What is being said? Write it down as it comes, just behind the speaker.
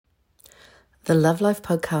The Love Life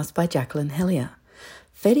podcast by Jacqueline Hellier.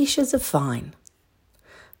 Fetishes are fine.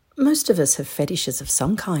 Most of us have fetishes of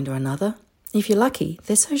some kind or another. If you're lucky,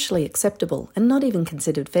 they're socially acceptable and not even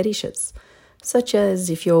considered fetishes, such as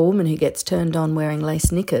if you're a woman who gets turned on wearing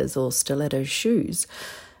lace knickers or stiletto shoes.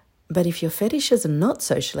 But if your fetishes are not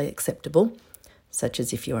socially acceptable, such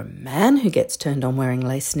as if you're a man who gets turned on wearing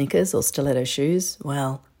lace knickers or stiletto shoes,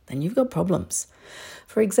 well, then you've got problems.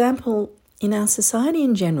 For example, in our society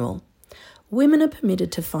in general, women are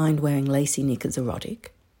permitted to find wearing lacy knickers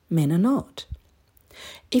erotic. Men are not.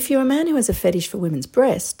 If you're a man who has a fetish for women's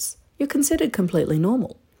breasts, you're considered completely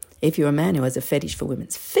normal. If you're a man who has a fetish for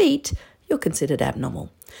women's feet, you're considered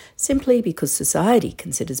abnormal, simply because society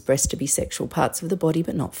considers breasts to be sexual parts of the body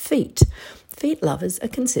but not feet. Feet lovers are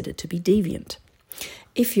considered to be deviant.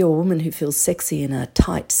 If you're a woman who feels sexy in a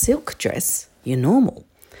tight silk dress, you're normal.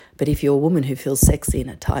 But if you're a woman who feels sexy in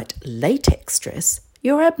a tight latex dress,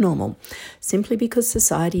 you're abnormal, simply because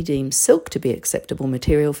society deems silk to be acceptable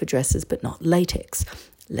material for dresses but not latex.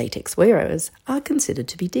 Latex wearers are considered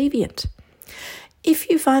to be deviant. If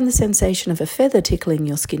you find the sensation of a feather tickling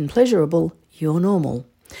your skin pleasurable, you're normal.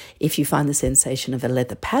 If you find the sensation of a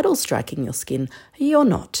leather paddle striking your skin, you're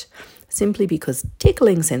not, simply because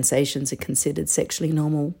tickling sensations are considered sexually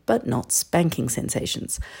normal but not spanking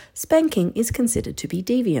sensations. Spanking is considered to be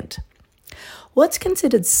deviant. What's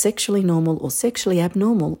considered sexually normal or sexually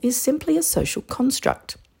abnormal is simply a social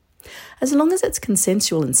construct. As long as it's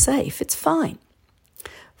consensual and safe, it's fine.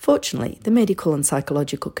 Fortunately, the medical and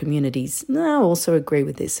psychological communities now also agree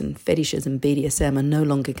with this, and fetishes and BDSM are no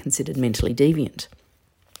longer considered mentally deviant.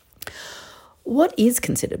 What is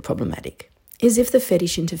considered problematic is if the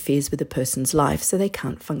fetish interferes with a person's life so they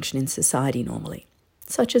can't function in society normally,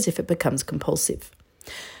 such as if it becomes compulsive.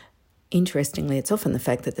 Interestingly, it's often the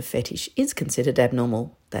fact that the fetish is considered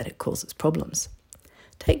abnormal that it causes problems.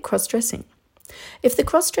 Take cross-dressing. If the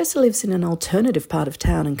cross-dresser lives in an alternative part of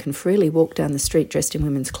town and can freely walk down the street dressed in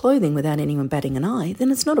women's clothing without anyone batting an eye,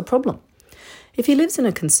 then it's not a problem. If he lives in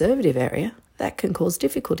a conservative area, that can cause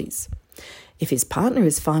difficulties. If his partner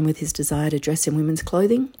is fine with his desire to dress in women's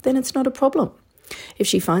clothing, then it's not a problem. If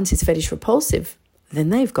she finds his fetish repulsive, then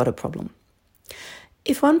they've got a problem.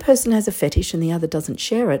 If one person has a fetish and the other doesn't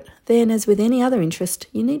share it, then as with any other interest,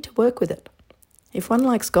 you need to work with it. If one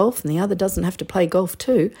likes golf and the other doesn't have to play golf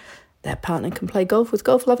too, that partner can play golf with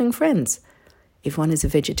golf-loving friends. If one is a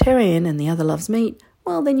vegetarian and the other loves meat,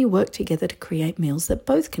 well, then you work together to create meals that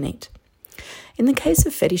both can eat. In the case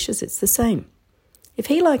of fetishes, it's the same. If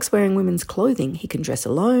he likes wearing women's clothing, he can dress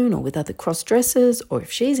alone or with other cross-dressers, or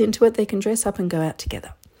if she's into it, they can dress up and go out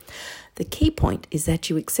together. The key point is that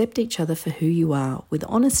you accept each other for who you are with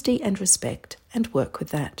honesty and respect and work with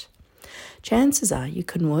that. Chances are you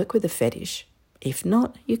can work with a fetish. If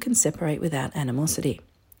not, you can separate without animosity.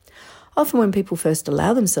 Often when people first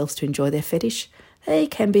allow themselves to enjoy their fetish, they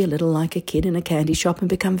can be a little like a kid in a candy shop and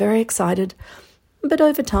become very excited. But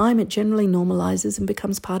over time, it generally normalizes and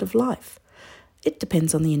becomes part of life. It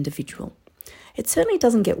depends on the individual. It certainly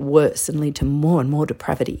doesn't get worse and lead to more and more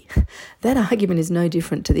depravity. That argument is no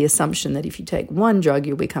different to the assumption that if you take one drug,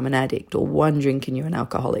 you'll become an addict, or one drink and you're an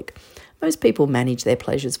alcoholic. Most people manage their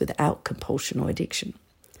pleasures without compulsion or addiction.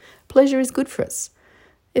 Pleasure is good for us.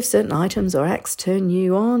 If certain items or acts turn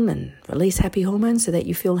you on and release happy hormones so that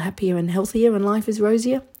you feel happier and healthier and life is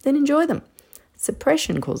rosier, then enjoy them.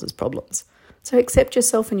 Suppression causes problems. So accept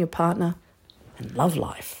yourself and your partner and love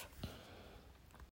life.